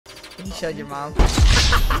You shut your mouth.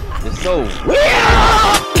 You're so weird.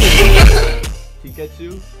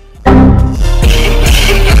 Pikachu.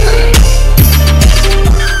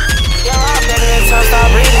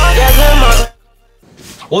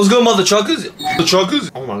 What's good, mother truckers? The truckers?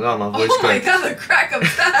 Oh my god, my voice cracked. Oh my god, the crack of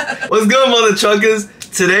that. What's good, mother truckers?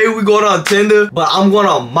 Today we going on Tinder, but I'm going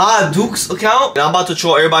on my Duke's account, and I'm about to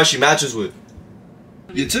troll everybody she matches with.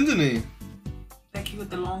 Your Tinder name? Becky with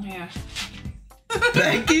the long hair.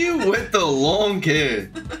 Becky with the long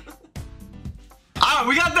hair. Alright,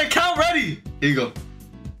 we got the account ready. Here you go.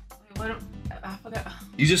 Wait, what? I forgot.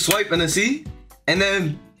 You just swipe and then see, and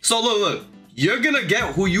then so look. You're gonna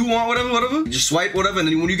get who you want, whatever. You just swipe whatever, and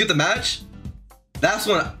then when you get the match, that's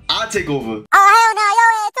when I take over.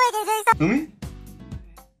 Oh hell no, Feel me?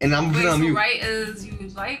 And I'm gonna so mute. right is you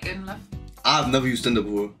like and left. I've never used Tinder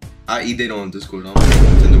before. I e-date on Discord. I don't know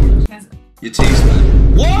how Tinder works. Yes. Your taste,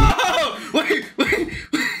 man. Whoa! Wait.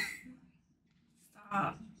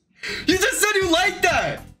 Stop. You just said you liked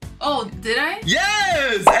that. Oh, did I?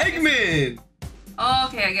 Yes, Eggman. Oh,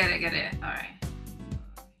 okay, I get it. All right.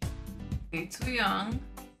 Okay, too young.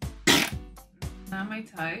 Not my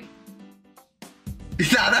type.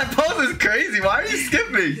 Nah, that pose is crazy. Why are you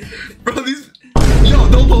skipping, bro? These. Yo,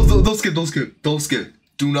 don't skip.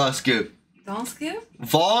 Do not skip. Don't skip?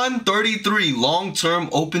 Vaughn, 33, long term,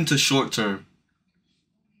 open to short term.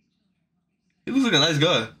 He looks like a nice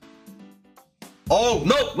guy. Oh,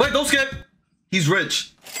 no, wait, don't skip. He's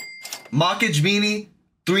rich. Mockage beanie,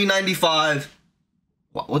 $3.95.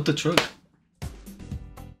 What the truck?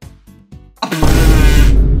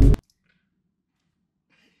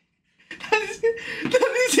 That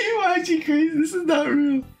is him actually crazy. This is not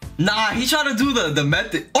real. Nah, he trying to do the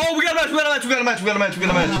method. Oh, we got a match. No, it's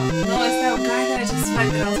that guy that I just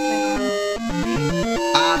swiped that I was playing on.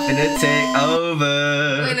 I'm finna take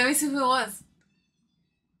over. Wait, let me see who it was.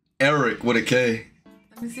 Eric with a K.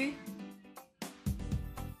 Let me see.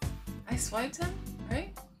 I swiped him,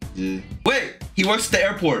 right? Yeah. Wait, he works at the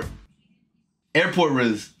airport. Airport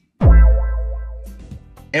Riz.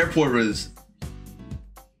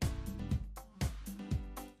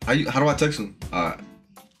 How do I text him?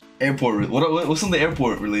 Airport Riz. What's something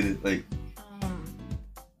airport related? Like.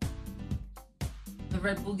 The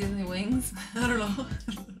Red Bull gives me wings. I don't know.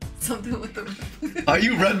 Something with the Red Bull. Are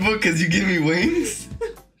you Red Bull because you give me wings?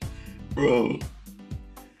 Bro.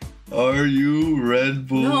 Are you Red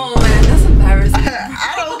Bull? No, man, that's embarrassing.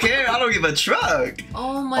 I don't care. I don't give a truck.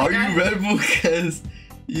 Oh my god. Are you Red Bull because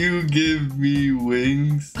you give me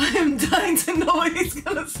wings? I'm dying to know what he's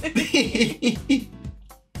gonna say.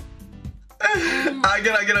 I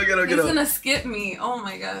get up. He's gonna skip me. Oh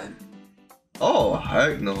my god. Oh,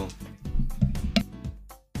 heck no.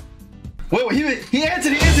 Wait, he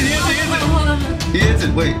answered. Hold on. He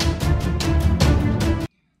answered, wait.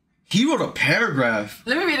 He wrote a paragraph.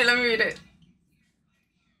 Let me read it.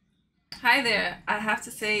 Hi there. I have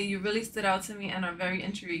to say you really stood out to me and are very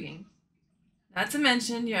intriguing. Not to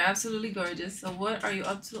mention, you're absolutely gorgeous. So what are you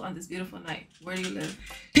up to on this beautiful night? Where do you live?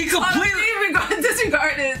 He completely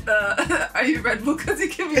disregarded the are you Red Bull because he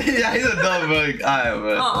can be. Yeah, he's a dumb bro.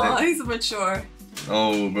 Alright, Oh, he's mature.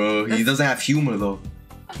 Oh, bro. He doesn't have humor, though.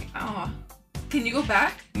 Okay. Oh. Can you go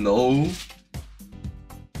back? No. He's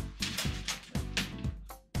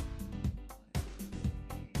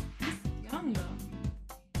young, though.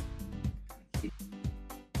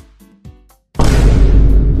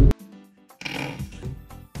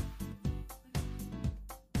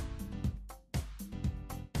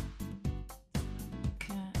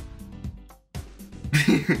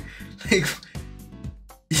 Like,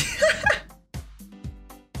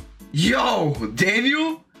 yo,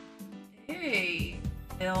 Daniel. Hey,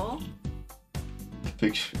 Bill.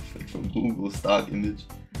 Picture like from Google stock image.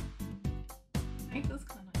 I think this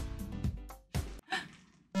kind of.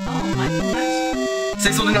 Oh my gosh.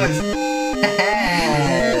 Say something nice.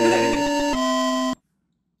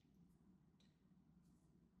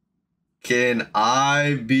 Can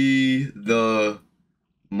I be the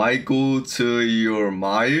Michael to your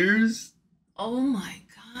Myers? Oh my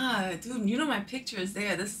god, dude! You know my picture is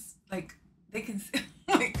there. This like they can see.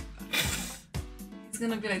 Oh my god. He's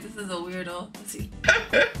gonna be like, this is a weirdo. Let's see.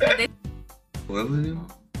 What was it?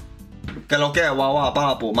 Que lo que, guau,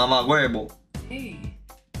 papo, mamá huevo. Hey.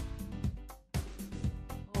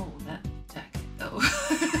 Oh, that jacket though.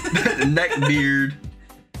 Neck beard.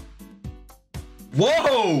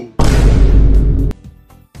 Whoa!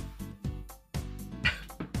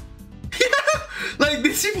 Like,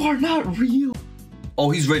 these people are not real.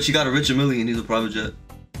 Oh, he's rich. He got a rich million. He's a private jet.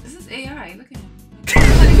 This is AI. Look at him. It's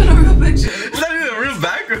not even a real picture. It's not even a real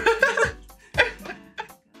background.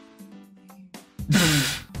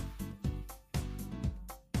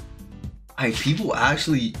 People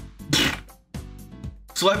actually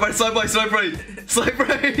swipe right, swipe right, swipe right, swipe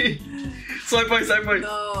right, swipe right, swipe right.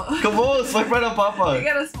 No. Come on, swipe right on Papa. You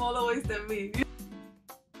got a smaller waist than me.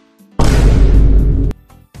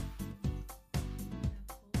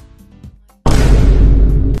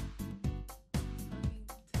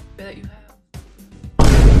 That you have.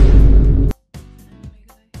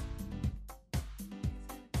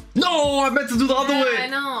 No, I meant to do the other way. I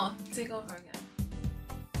know. Take over again.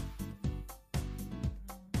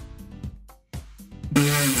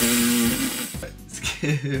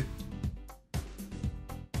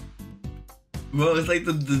 Bro, it's like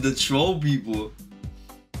the troll people.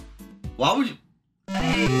 Why would you?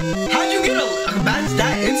 How'd you get a match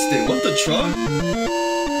that instant? What the truck?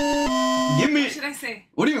 Give me. What should I say?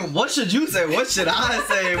 What do you mean? What should you say? What should I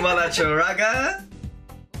say, Malacharaga?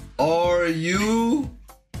 Are you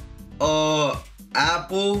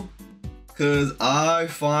apple? Cause I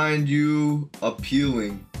find you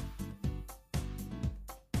appealing.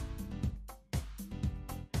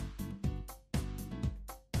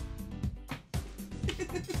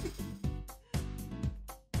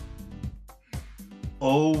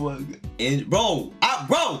 Oh my god. And bro,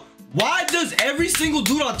 why does every single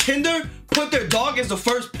dude on Tinder put their dog as the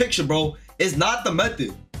first picture, bro? It's not the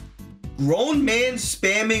method. Grown man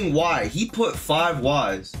spamming Y. He put 5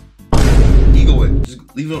 Ys. He go with. Just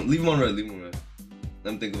leave him on red. Leave him on red.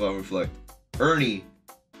 Let me think about reflect. Ernie.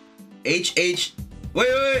 HH.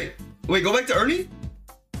 Wait. Go back to Ernie.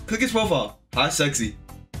 Click his profile. Hi, sexy.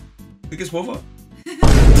 Click his profile.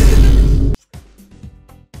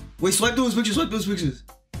 Wait, swipe through his pictures. Swipe through his pictures.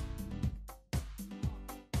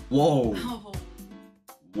 Whoa. Oh.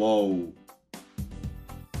 Whoa.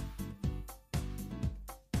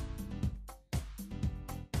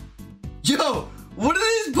 Yo, what are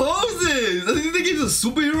these poses? Does he think he's a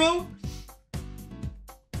superhero?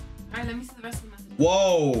 Alright, let me see the rest of the message.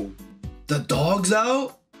 Whoa. The dog's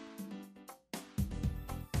out?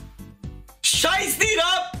 Shiesty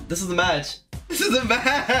up! This is the match. This is the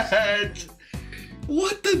match.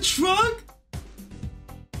 What the truck?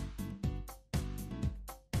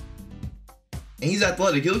 And he's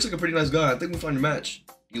athletic. He looks like a pretty nice guy. I think we find your match.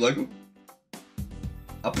 You like him?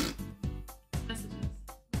 Up. Messages.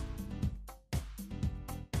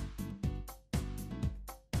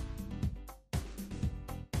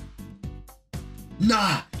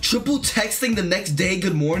 Nah, triple texting the next day,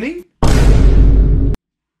 good morning? How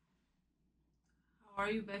are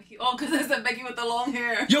you, Becky? Oh, because I said Becky with the long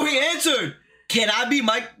hair. Yo, he answered! Can I be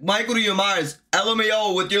Michael to your Myers?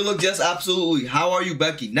 LMAO with your looks, yes, absolutely. How are you,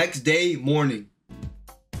 Becky? Next day, morning.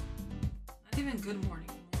 Not even good morning.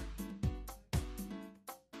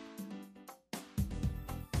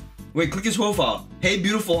 Wait, click his profile. Hey,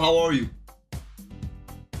 beautiful, how are you?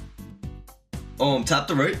 Tap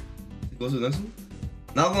the right. Go to the next one.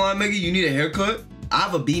 Not gonna lie, Meggy, you need a haircut? I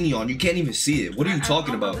have a beanie on. You can't even see it. What are you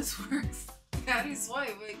talking about? How this works. How do you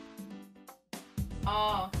swipe? Like,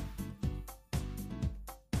 oh.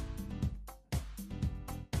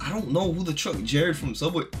 I don't know who the truck. Jared from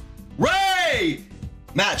Subway. Ray!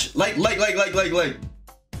 Match. Like.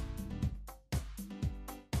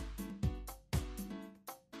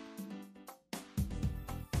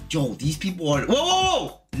 Yo, these people are.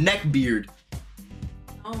 Whoa! Neck beard.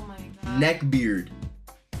 Oh my god. Neck beard.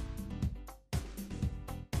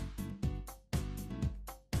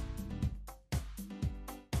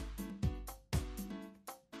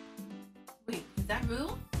 Wait, is that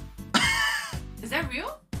real? Is that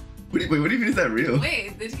real? What do you mean is that real?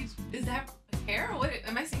 Wait, is that hair? What?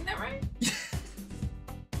 Am I seeing that right?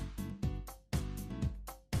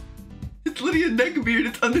 It's literally a neck beard.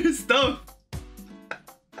 It's under his stuff.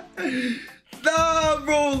 Nah,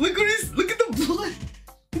 bro. Look at the blood.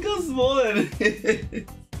 Look how small it is.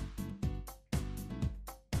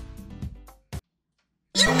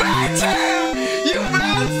 You match him! You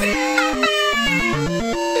match him!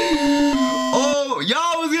 Oh,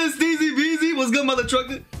 y'all was good, Steezy Beezy. What's good, mother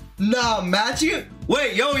trucker? Nah, matching it?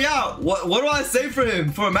 Wait, yo, yeah. What do I say for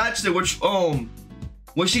him for a match that which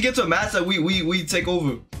when she gets to a match that we take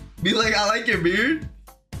over? Be like, I like your beard.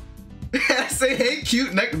 I say, hey,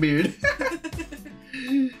 cute neck beard.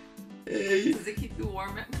 Hey. Does it keep you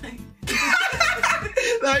warm at night?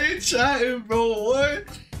 Now you're chatting, bro. What?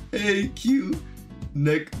 Hey, cute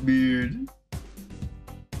neck beard.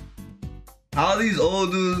 How these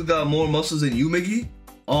old dudes got more muscles than you, Mickey?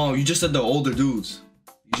 Oh, you just said the older dudes.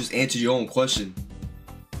 You just answered your own question.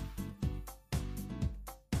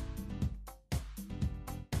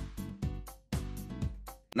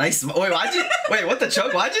 Nice. Wait, wait, what the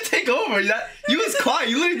chuck? Why'd you take over? You was quiet.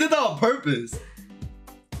 You literally did that on purpose.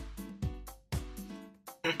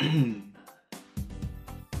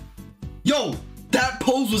 Yo, that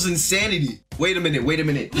pose was insanity. Wait a minute.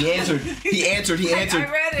 He answered. He answered. I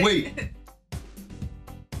read it. Wait.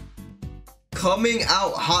 Coming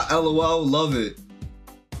out hot, LOL. Love it.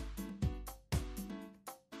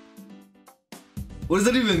 What does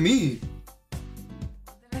that even mean?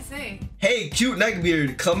 What did I say? Hey, cute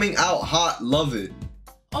neckbeard. Coming out hot. Love it.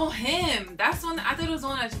 Oh, him. That's one. I thought it was the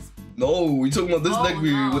one that just. No, we talking about this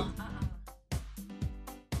neckbeard. No.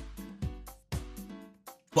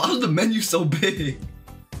 Why was the menu so big?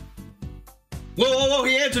 Whoa.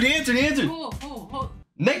 He answered. Who?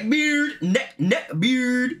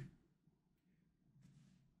 Neckbeard.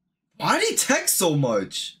 Why did he text so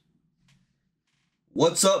much?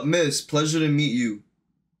 What's up, miss? Pleasure to meet you.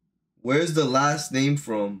 Where's the last name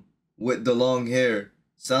from? With the long hair.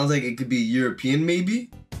 Sounds like it could be European, maybe?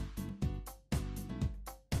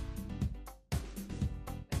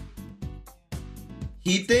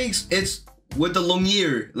 He thinks it's with the long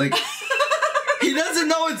hair. Like, he doesn't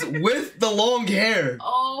know it's with the long hair.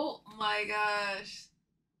 Oh my gosh.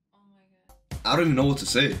 Oh my god. I don't even know what to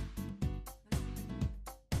say.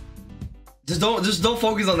 Just don't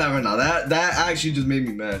focus on that right now. That actually just made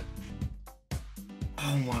me mad.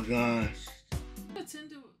 Oh my gosh.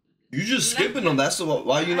 You just skipping them. That's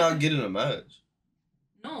why you not getting a match.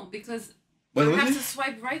 No, because Wait, you have to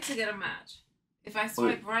swipe right to get a match. If I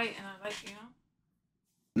swipe right and I like, you know.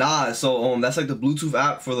 Nah, so that's like the Bluetooth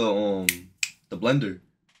app for the blender.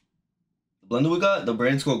 The blender we got, the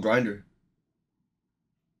brand's called Grinder.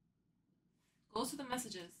 Go to the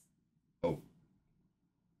messages.